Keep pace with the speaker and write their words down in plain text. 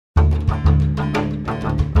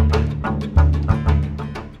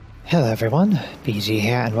Hello everyone, BG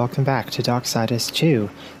here and welcome back to Darksiders 2,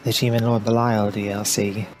 the Demon Lord Belial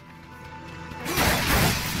DLC.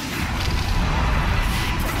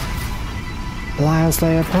 Belial's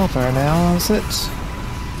lair proper now, is it?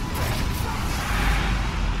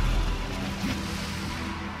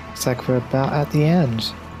 Looks like we're about at the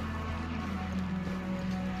end.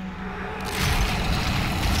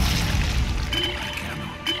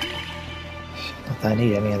 Not that I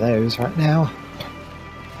need any of those right now.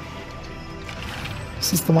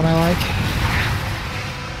 This is the one I like.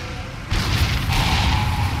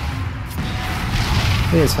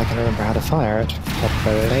 It is if I can remember how to fire it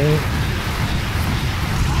properly.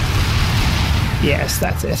 Yes,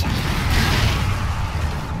 that's it.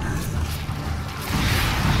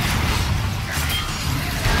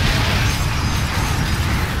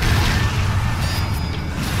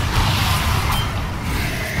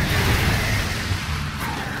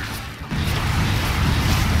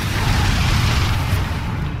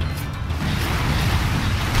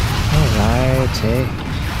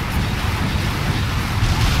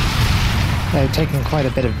 They've taken quite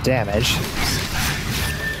a bit of damage,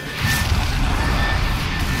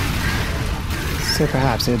 so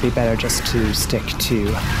perhaps it would be better just to stick to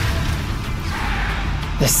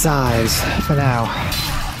the size for now.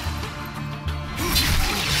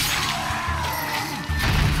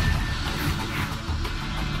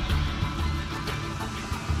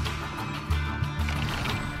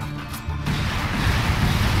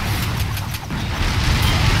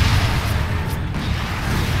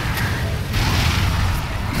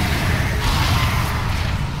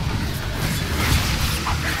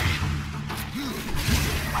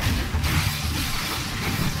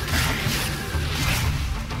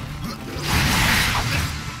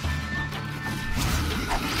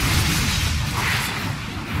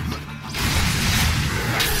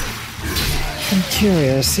 I'm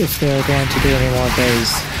curious if they're going to do any more of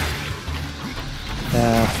those,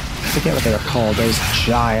 I forget what they were called, those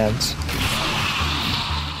giant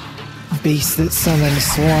beasts that summon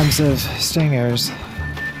swarms of stingers.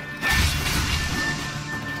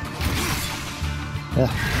 Ugh,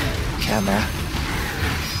 camera.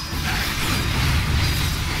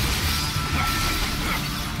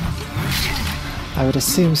 I would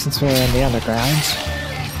assume since we're in the underground,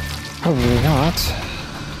 probably not.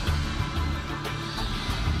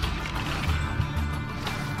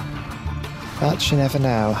 But you never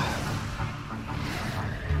know.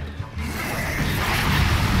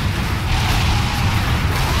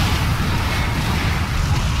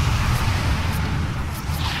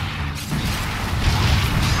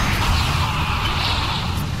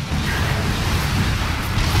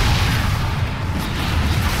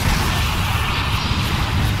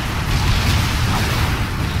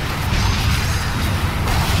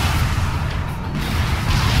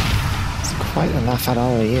 It's quite enough at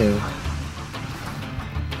all of you.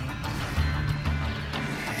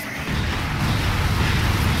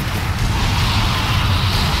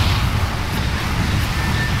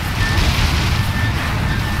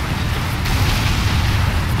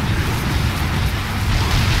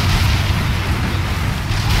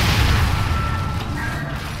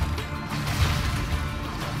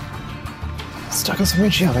 Stuck on some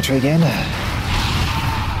weird geometry again.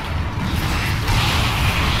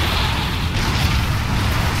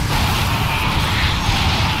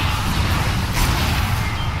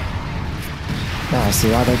 Now I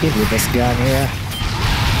see why they give you this gun here.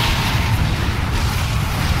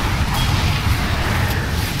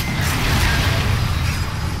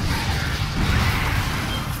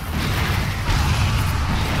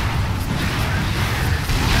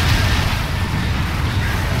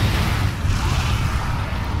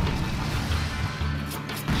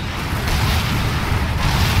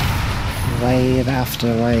 Wave after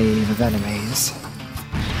wave of enemies.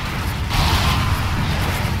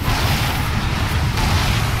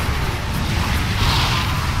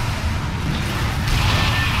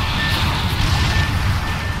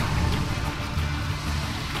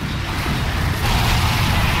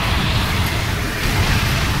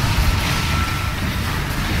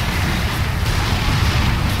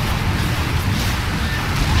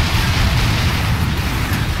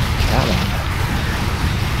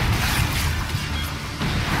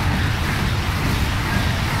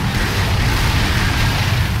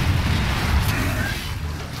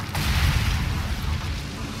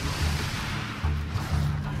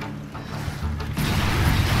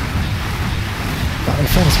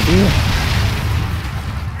 Friends with you.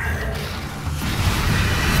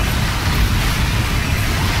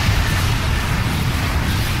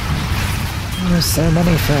 so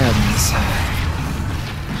many friends.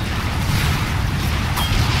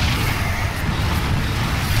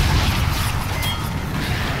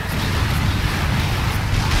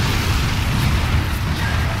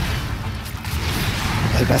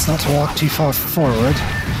 It's best not to walk too far forward.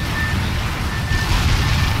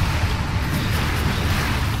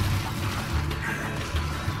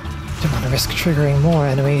 Don't want to risk triggering more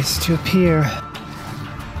enemies to appear.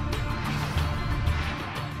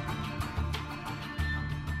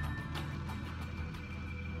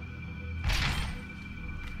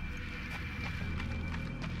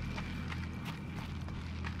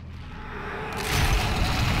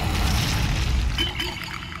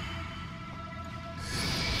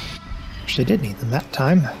 Actually did need them that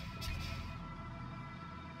time.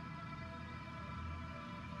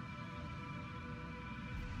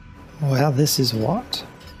 Well, this is what?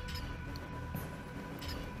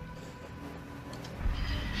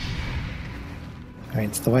 I mean,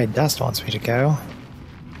 it's the way Dust wants me to go.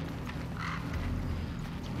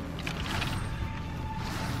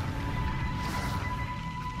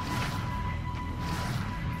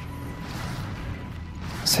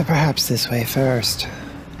 So perhaps this way first.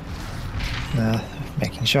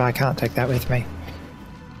 Making sure I can't take that with me.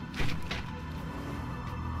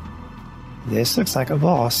 This looks like a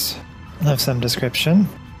boss of some description.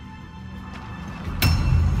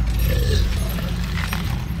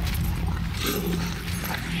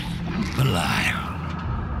 Belial.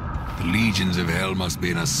 The legions of hell must be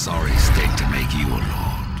in a sorry state to make you a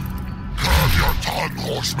lord. Curb your tongue,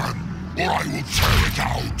 horseman, or I will tear it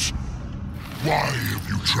out. Why have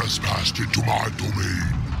you trespassed into my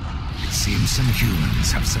domain? It seems some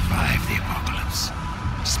humans have survived the apocalypse,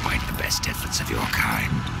 despite the best efforts of your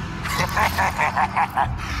kind.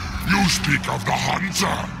 You speak of the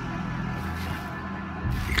hunter.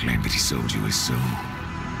 He claimed that he sold you his soul.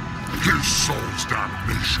 His soul's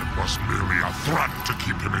damnation was merely a threat to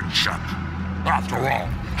keep him in check. After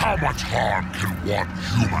all, how much harm can one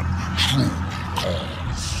human truly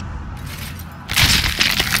cause?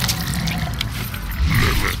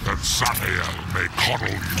 Lilith and Samael may cuddle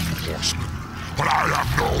you, horseman, but I have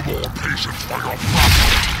no more patience for your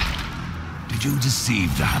prattle. Did you deceive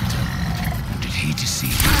the hunter? Or did he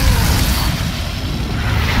deceive you?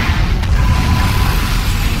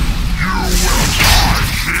 You will die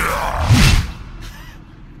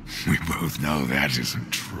here! We both know that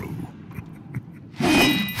isn't true.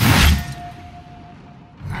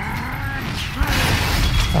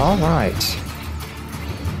 All right.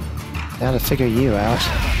 Now to figure you out.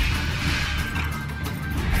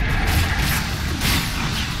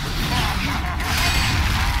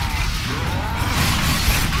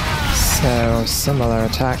 So, similar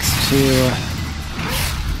attacks to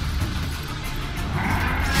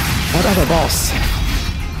that other boss.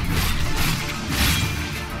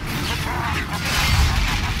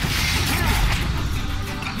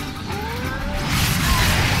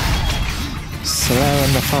 Slow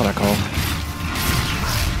and methodical.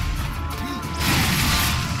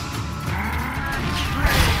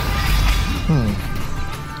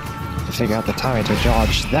 To figure out the timing to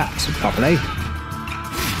dodge that properly.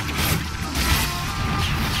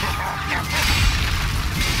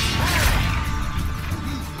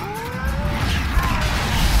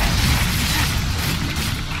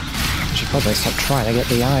 Should probably stop trying to get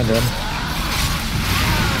behind him.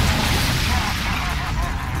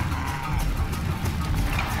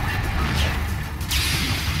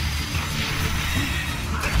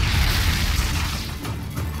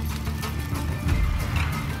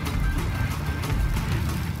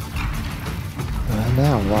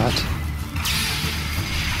 Now what?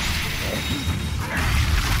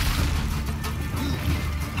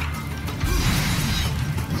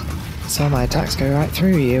 So my attacks go right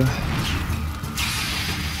through you.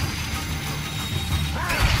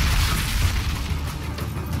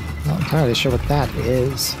 Not entirely sure what that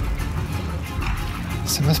is.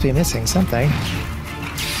 So I must be missing something.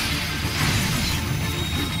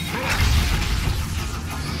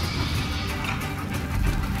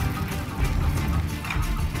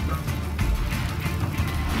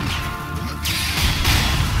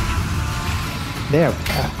 There we go.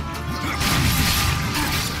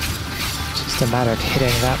 Just a matter of hitting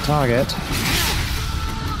that target.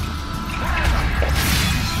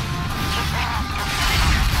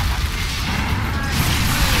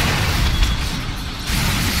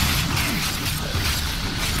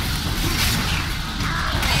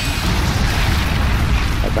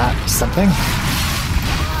 Like that, something.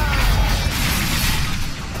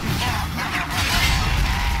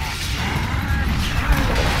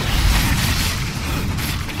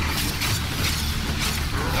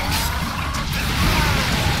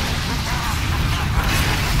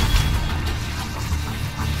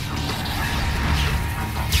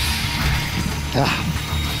 Ah.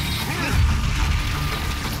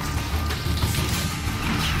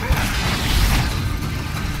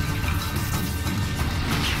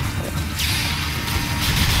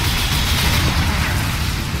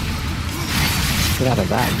 Get out of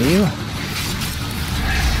that view.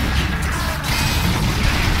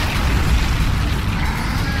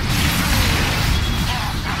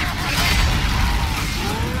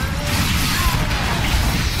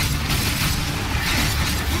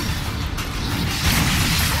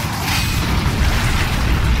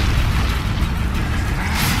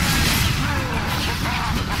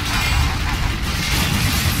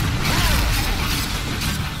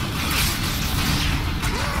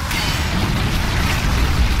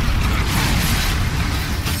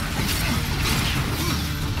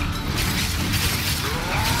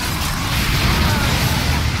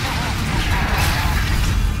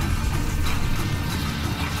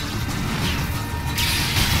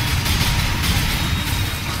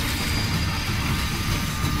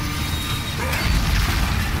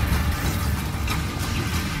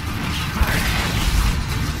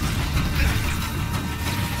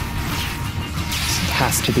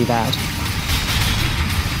 Has to be bad.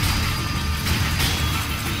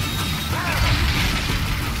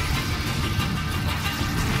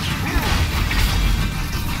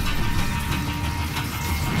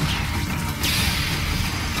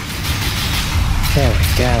 There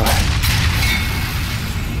we go.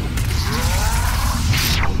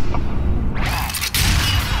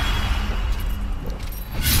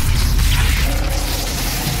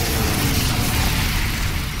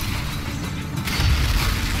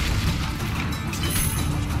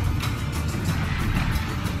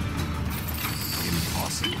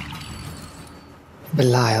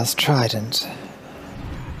 Belial's trident.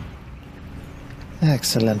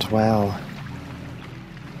 Excellent, well.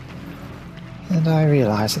 And I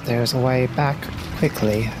realize that there's a way back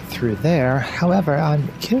quickly through there. However, I'm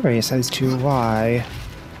curious as to why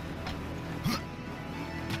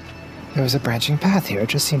there was a branching path here. It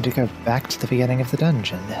just seemed to go back to the beginning of the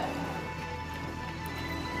dungeon.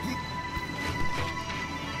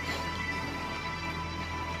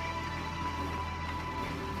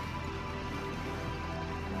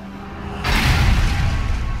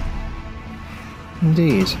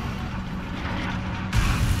 Indeed.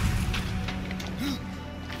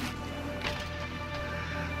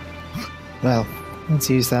 Well, let's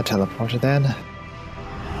use that teleporter then.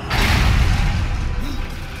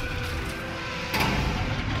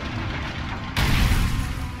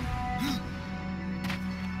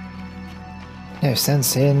 No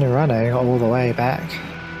sense in running all the way back.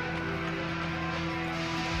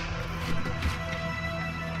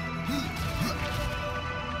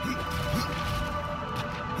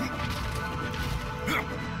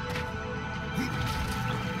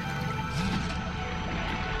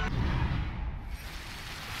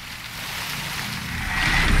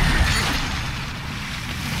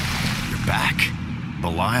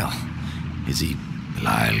 Belial. Is he...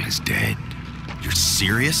 Belial is dead. You're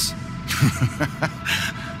serious?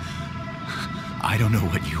 I don't know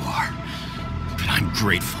what you are, but I'm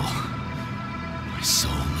grateful. My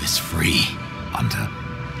soul is free. Hunter,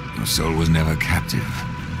 your soul was never captive.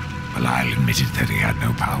 Belial admitted that he had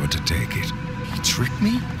no power to take it. He tricked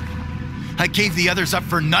me? I gave the others up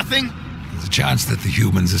for nothing? There's a chance that the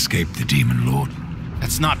humans escaped the Demon Lord.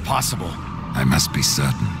 That's not possible. I must be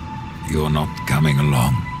certain. You're not coming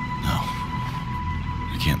along. No.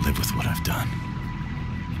 I can't live with what I've done.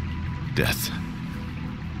 Death.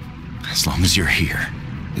 As long as you're here.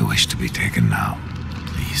 You wish to be taken now?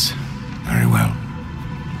 Please. Very well.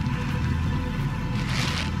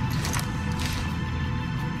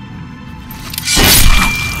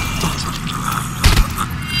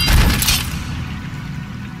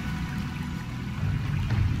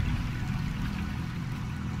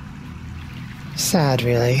 Sad,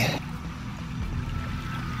 really.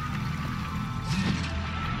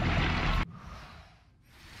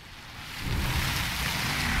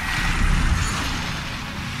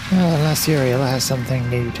 Well, unless Uriel has something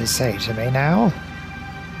new to say to me now.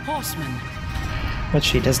 Horseman. But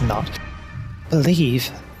she does not.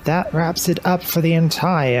 Believe that wraps it up for the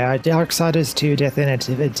entire Darksiders 2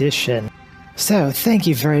 Definitive Edition. So, thank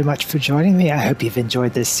you very much for joining me. I hope you've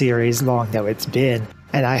enjoyed this series, long though it's been.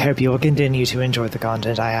 And I hope you will continue to enjoy the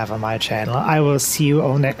content I have on my channel. I will see you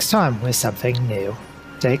all next time with something new.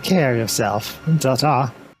 Take care of yourself.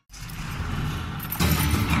 Ta-ta.